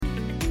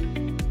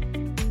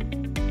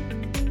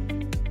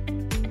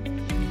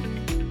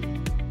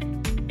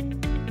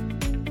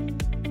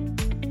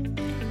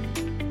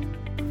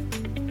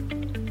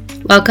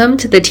Welcome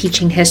to the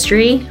Teaching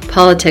History,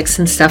 Politics,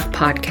 and Stuff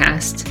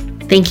podcast.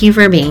 Thank you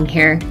for being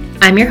here.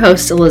 I'm your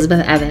host,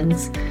 Elizabeth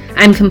Evans.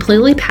 I'm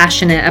completely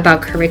passionate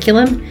about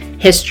curriculum,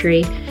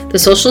 history, the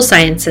social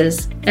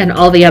sciences, and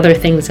all the other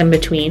things in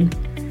between.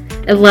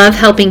 I love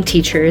helping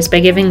teachers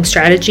by giving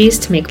strategies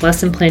to make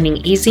lesson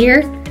planning easier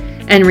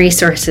and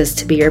resources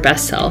to be your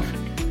best self.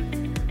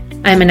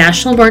 I'm a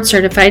National Board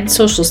Certified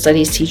Social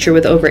Studies teacher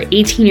with over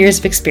 18 years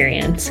of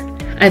experience.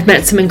 I've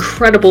met some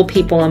incredible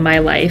people in my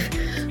life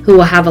who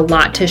will have a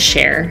lot to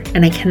share,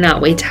 and I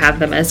cannot wait to have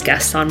them as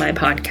guests on my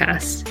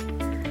podcast.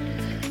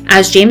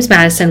 As James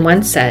Madison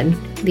once said,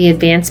 the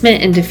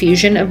advancement and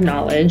diffusion of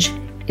knowledge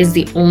is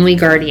the only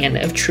guardian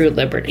of true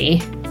liberty.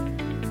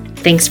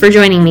 Thanks for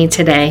joining me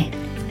today.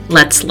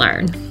 Let's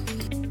learn.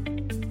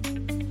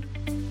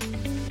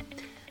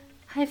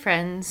 Hi,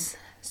 friends.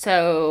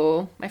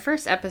 So my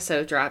first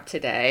episode dropped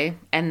today,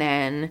 and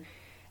then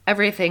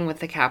everything with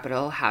the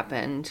Capitol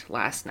happened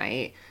last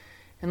night.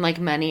 And like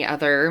many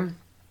other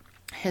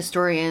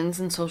historians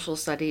and social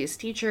studies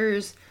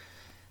teachers,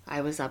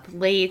 I was up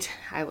late.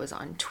 I was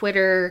on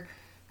Twitter.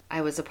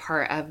 I was a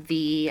part of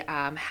the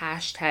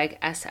hashtag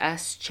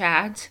SS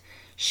chat,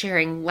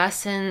 sharing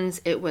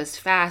lessons. It was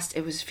fast.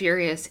 It was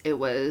furious. It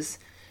was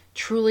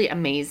truly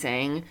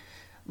amazing.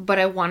 But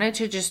I wanted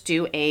to just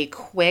do a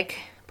quick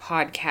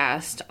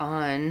podcast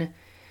on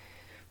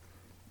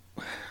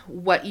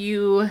what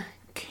you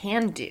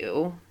can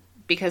do,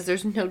 because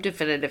there's no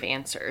definitive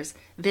answers.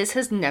 This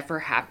has never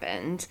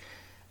happened.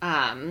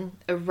 I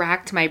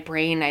racked my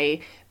brain.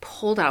 I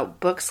pulled out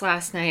books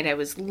last night. I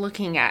was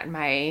looking at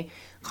my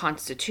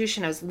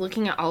Constitution. I was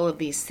looking at all of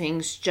these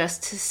things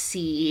just to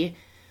see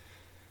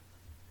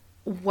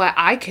what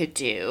I could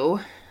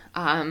do.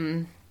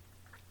 As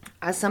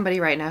somebody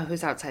right now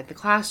who's outside the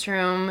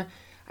classroom,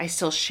 I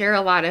still share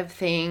a lot of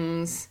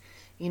things.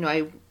 You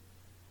know,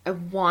 I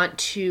want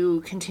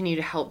to continue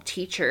to help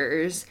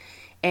teachers.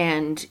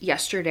 And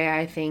yesterday,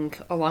 I think,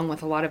 along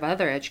with a lot of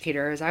other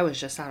educators, I was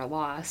just at a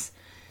loss.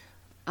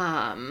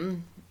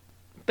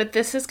 But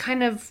this is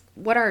kind of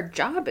what our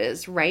job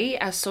is, right?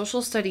 As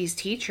social studies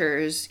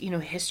teachers, you know,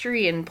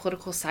 history and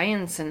political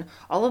science and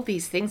all of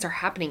these things are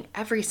happening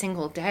every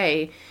single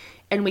day,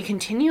 and we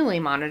continually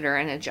monitor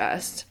and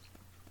adjust.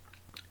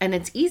 And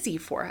it's easy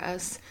for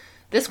us.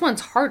 This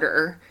one's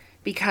harder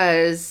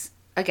because,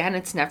 again,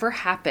 it's never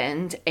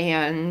happened.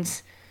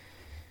 And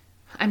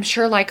I'm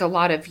sure, like a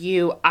lot of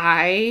you,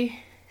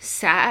 I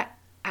sat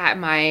at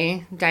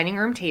my dining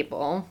room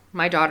table.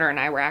 My daughter and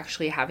I were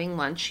actually having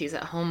lunch. She's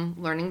at home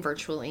learning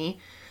virtually.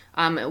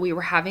 We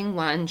were having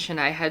lunch, and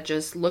I had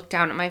just looked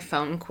down at my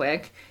phone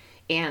quick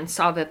and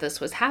saw that this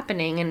was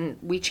happening, and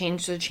we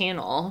changed the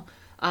channel.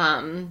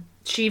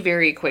 She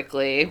very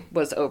quickly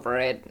was over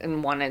it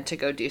and wanted to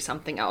go do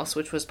something else,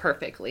 which was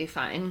perfectly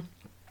fine.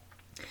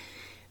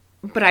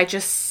 But I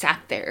just sat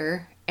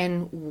there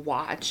and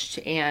watched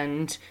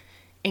and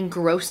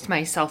engrossed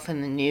myself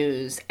in the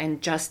news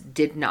and just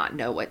did not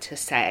know what to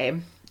say.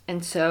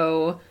 And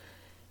so,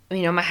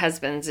 you know, my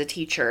husband's a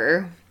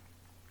teacher,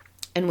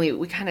 and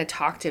we kind of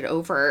talked it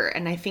over.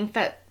 And I think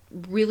that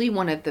really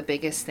one of the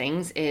biggest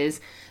things is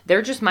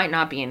there just might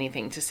not be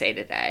anything to say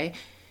today.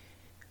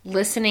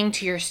 Listening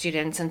to your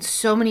students, and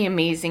so many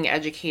amazing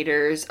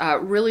educators,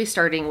 really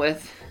starting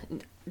with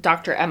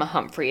Dr. Emma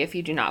Humphrey. If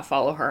you do not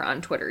follow her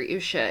on Twitter, you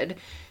should.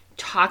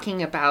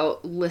 Talking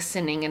about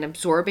listening and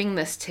absorbing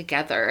this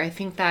together. I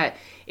think that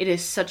it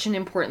is such an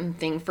important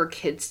thing for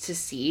kids to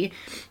see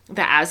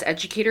that as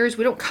educators,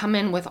 we don't come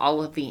in with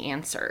all of the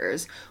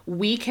answers.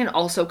 We can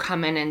also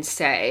come in and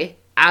say,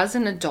 as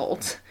an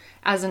adult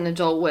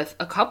with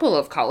a couple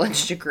of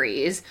college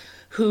degrees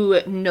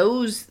who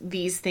knows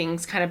these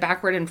things kind of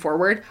backward and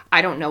forward,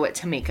 I don't know what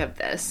to make of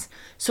this.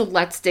 So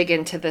let's dig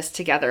into this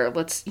together.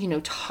 Let's, you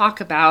know,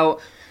 talk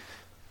about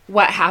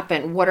what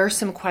happened. What are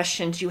some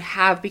questions you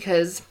have?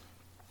 Because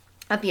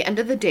at the end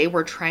of the day,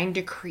 we're trying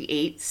to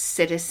create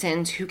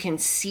citizens who can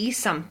see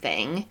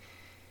something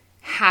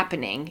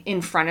happening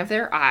in front of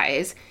their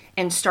eyes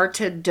and start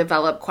to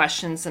develop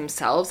questions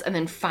themselves, and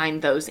then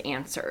find those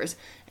answers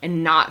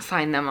and not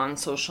find them on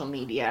social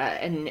media,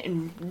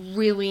 and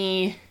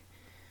really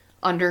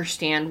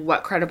understand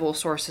what credible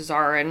sources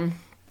are, and,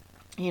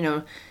 you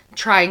know,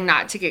 trying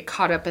not to get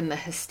caught up in the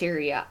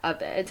hysteria of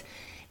it.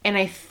 And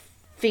I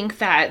think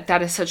that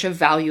that is such a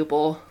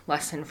valuable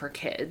lesson for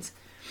kids.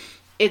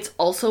 It's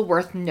also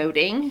worth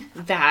noting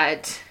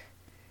that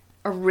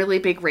a really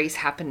big race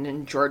happened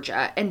in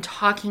Georgia, and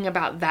talking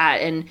about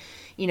that, and,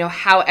 you know,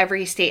 how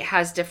every state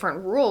has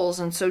different rules.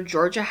 And so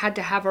Georgia had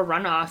to have a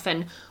runoff.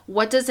 And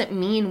what does it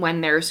mean when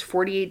there's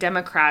 48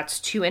 Democrats,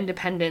 2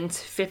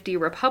 independents, 50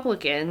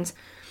 Republicans,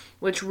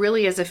 which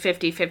really is a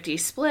 50-50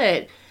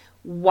 split?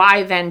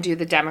 Why then do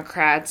the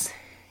Democrats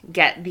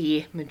get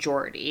the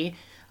majority?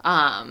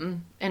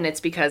 And it's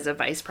because of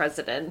Vice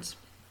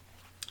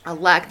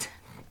President-elect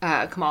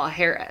Kamala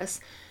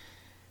Harris.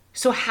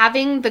 So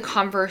having the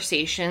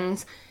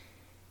conversations,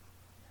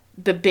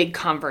 the big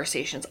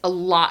conversations, a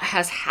lot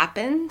has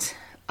happened,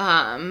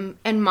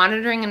 and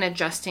monitoring and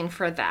adjusting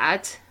for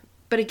that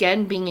But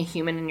again, being a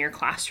human in your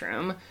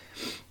classroom,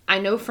 I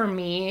know for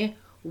me,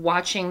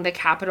 watching the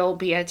Capitol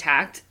be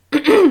attacked,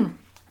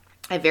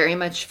 I very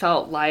much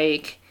felt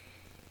like,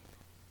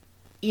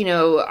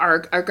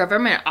 our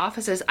government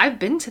offices, I've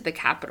been to the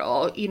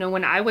Capitol.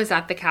 When I was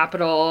at the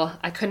Capitol,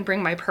 I couldn't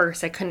bring my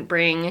purse. I couldn't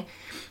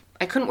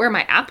wear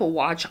my Apple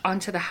Watch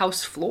onto the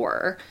House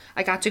floor.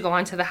 I got to go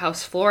onto the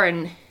House floor,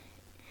 and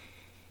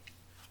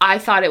I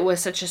thought it was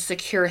such a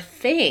secure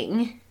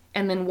thing.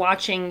 And then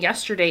watching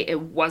yesterday, it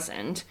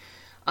wasn't.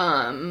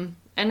 And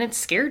it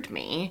scared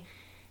me.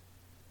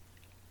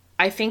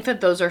 I think that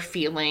those are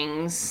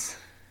feelings,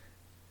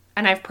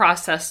 and I've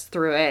processed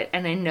through it.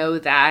 And I know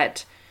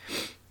that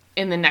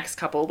in the next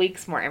couple of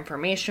weeks, more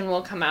information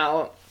will come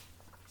out.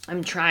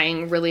 I'm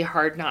trying really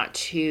hard not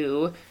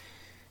to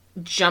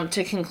jump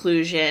to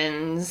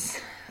conclusions,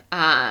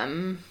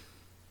 and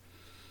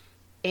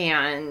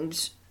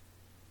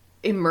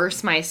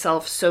immerse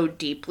myself so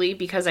deeply,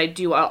 because I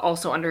do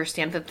also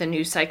understand that the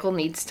news cycle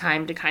needs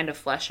time to kind of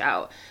flesh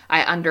out.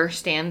 I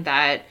understand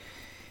that,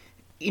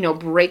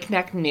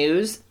 breakneck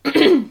news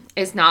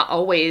is not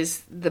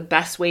always the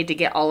best way to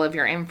get all of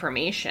your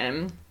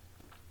information.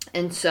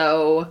 And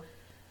so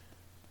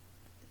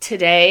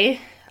today,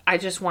 I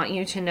just want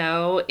you to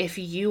know, if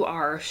you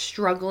are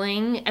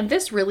struggling, and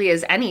this really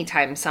is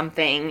anytime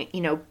something,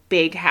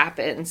 big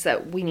happens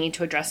that we need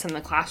to address in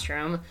the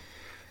classroom.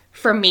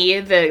 For me,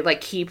 the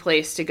key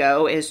place to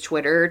go is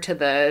Twitter, to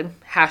the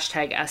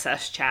hashtag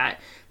SS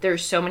Chat.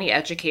 There's so many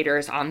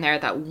educators on there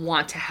that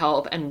want to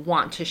help and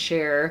want to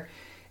share,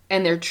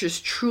 and they're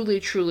just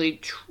truly, truly,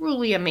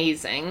 truly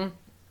amazing.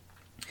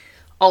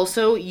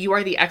 Also, you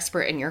are the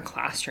expert in your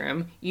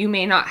classroom. You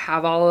may not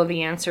have all of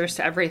the answers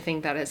to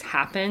everything that has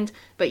happened,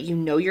 but you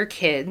know your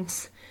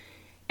kids,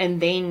 and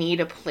they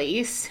need a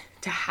place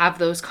to have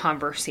those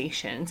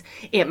conversations.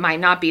 It might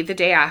not be the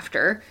day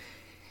after.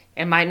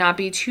 It might not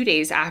be 2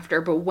 days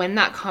after, but when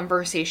that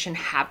conversation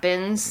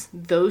happens,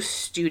 those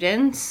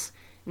students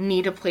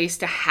need a place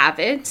to have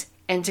it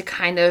and to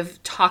kind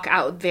of talk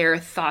out their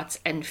thoughts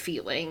and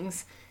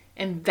feelings.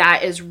 And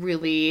that is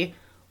really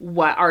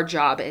what our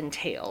job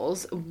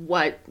entails,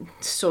 what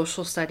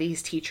social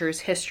studies teachers,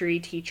 history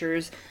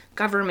teachers,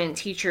 government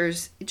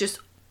teachers, just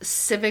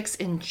civics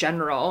in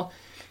general,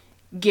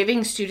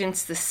 giving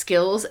students the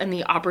skills and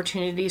the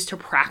opportunities to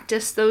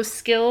practice those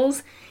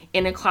skills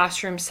in a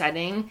classroom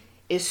setting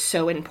is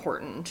so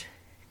important.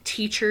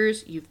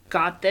 Teachers, you've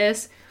got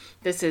this.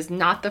 This is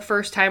not the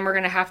first time we're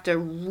going to have to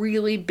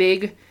really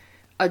big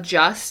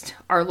adjust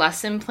our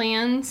lesson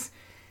plans.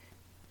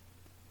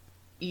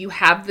 You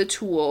have the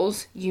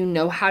tools, you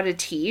know how to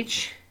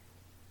teach.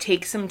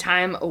 Take some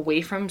time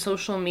away from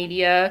social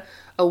media,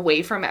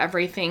 away from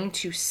everything,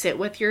 to sit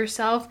with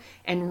yourself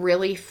and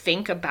really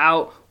think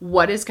about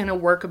what is going to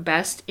work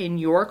best in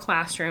your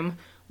classroom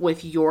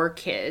with your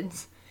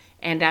kids.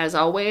 And as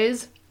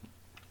always,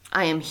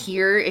 I am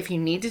here if you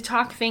need to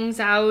talk things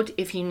out,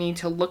 if you need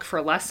to look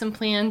for lesson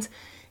plans.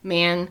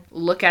 Man,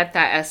 look at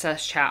that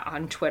SS Chat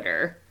on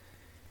Twitter.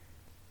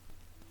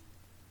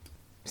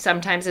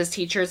 Sometimes as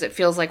teachers, it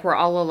feels like we're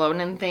all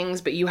alone in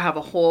things, but you have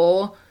a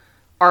whole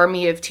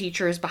army of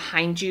teachers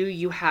behind you.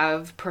 You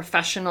have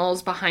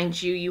professionals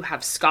behind you. You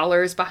have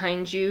scholars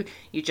behind you.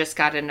 You just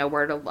got to know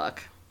where to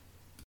look.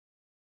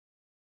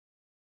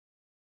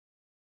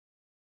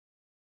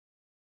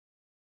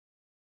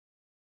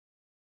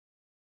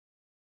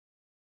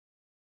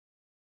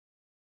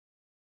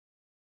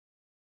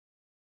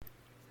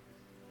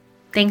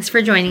 Thanks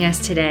for joining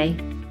us today.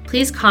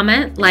 Please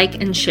comment, like,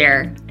 and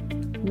share.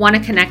 Want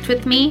to connect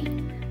with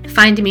me?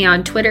 Find me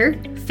on Twitter,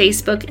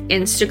 Facebook,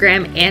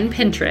 Instagram, and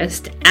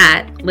Pinterest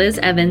at Liz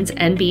Evans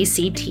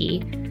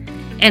NBCT,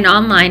 and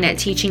online at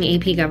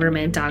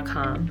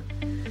teachingapgovernment.com.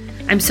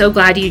 I'm so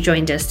glad you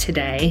joined us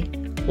today.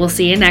 We'll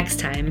see you next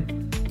time.